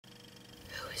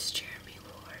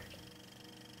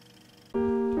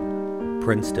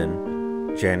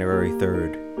Princeton, January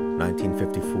 3rd,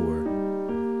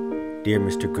 1954. Dear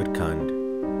Mr. Gutkind,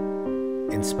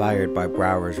 inspired by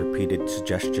Brouwer's repeated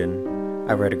suggestion,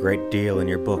 I read a great deal in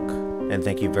your book, and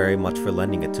thank you very much for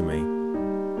lending it to me.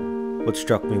 What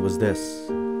struck me was this: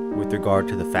 with regard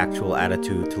to the factual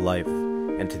attitude to life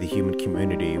and to the human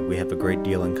community, we have a great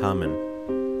deal in common.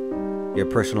 Your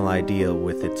personal ideal,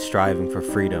 with its striving for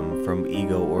freedom from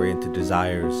ego-oriented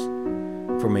desires,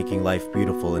 for making life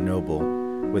beautiful and noble,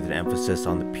 with an emphasis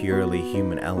on the purely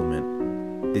human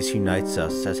element, this unites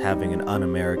us as having an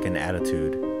un-American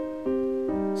attitude.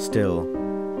 Still,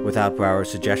 without Brouwer's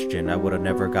suggestion, I would have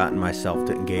never gotten myself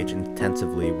to engage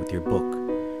intensively with your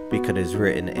book, because it is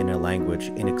written in a language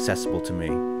inaccessible to me.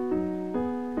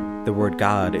 The word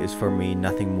God is for me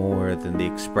nothing more than the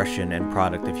expression and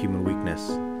product of human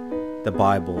weakness. The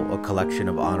Bible, a collection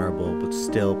of honorable but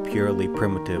still purely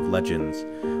primitive legends,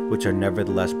 which are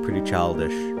nevertheless pretty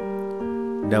childish.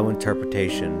 No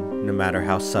interpretation, no matter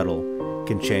how subtle,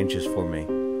 can change this for me.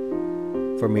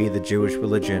 For me, the Jewish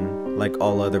religion, like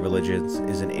all other religions,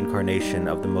 is an incarnation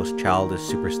of the most childish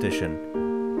superstition.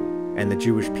 And the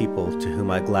Jewish people, to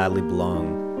whom I gladly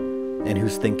belong, and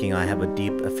whose thinking I have a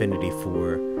deep affinity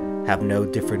for, have no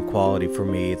different quality for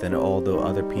me than all the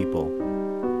other people.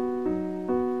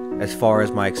 As far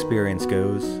as my experience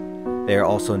goes, they are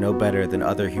also no better than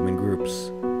other human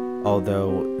groups,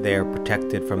 although they are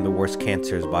protected from the worst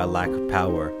cancers by lack of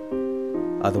power.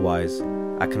 Otherwise,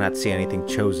 I cannot see anything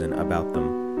chosen about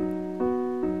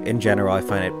them. In general, I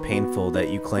find it painful that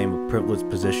you claim a privileged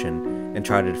position and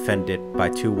try to defend it by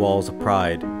two walls of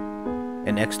pride,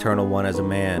 an external one as a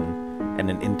man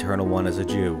and an internal one as a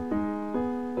Jew.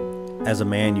 As a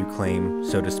man, you claim,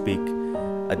 so to speak,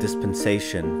 a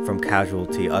dispensation from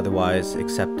casualty otherwise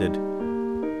accepted.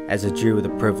 As a Jew, the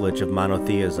privilege of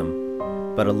monotheism,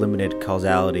 but a limited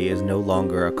causality is no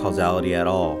longer a causality at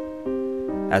all.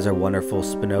 As our wonderful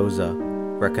Spinoza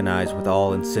recognized with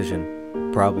all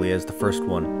incision, probably as the first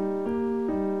one.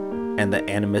 And the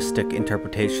animistic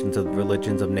interpretations of the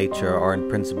religions of nature are in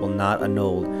principle not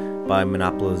annulled by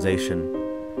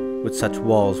monopolization. With such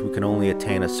walls, we can only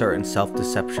attain a certain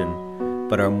self-deception,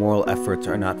 but our moral efforts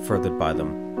are not furthered by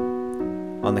them.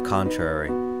 On the contrary.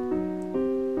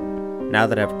 Now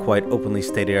that I've quite openly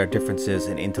stated our differences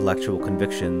in intellectual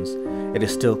convictions, it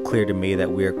is still clear to me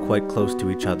that we are quite close to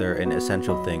each other in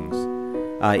essential things,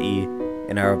 i.e.,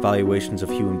 in our evaluations of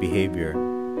human behavior.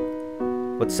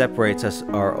 What separates us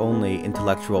are only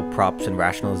intellectual props and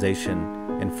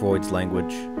rationalization, in Freud's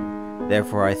language.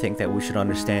 Therefore, I think that we should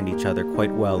understand each other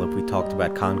quite well if we talked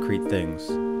about concrete things.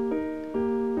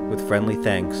 With friendly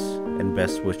thanks and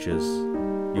best wishes,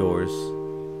 yours,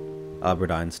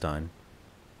 Albert Einstein.